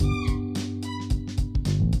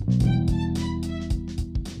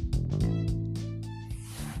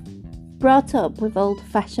Brought up with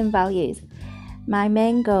old-fashioned values, my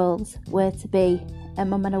main goals were to be a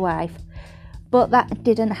mum and a wife, but that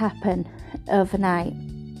didn't happen overnight,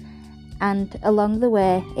 and along the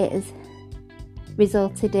way it has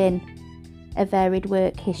resulted in a varied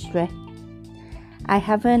work history. I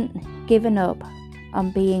haven't given up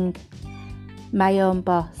on being my own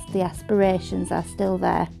boss. The aspirations are still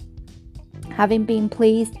there. Having been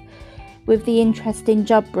pleased with the interesting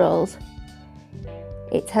job roles,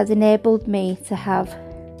 it has enabled me to have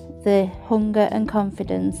the hunger and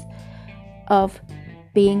confidence of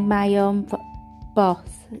being my own boss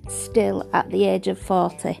still at the age of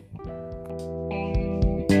 40.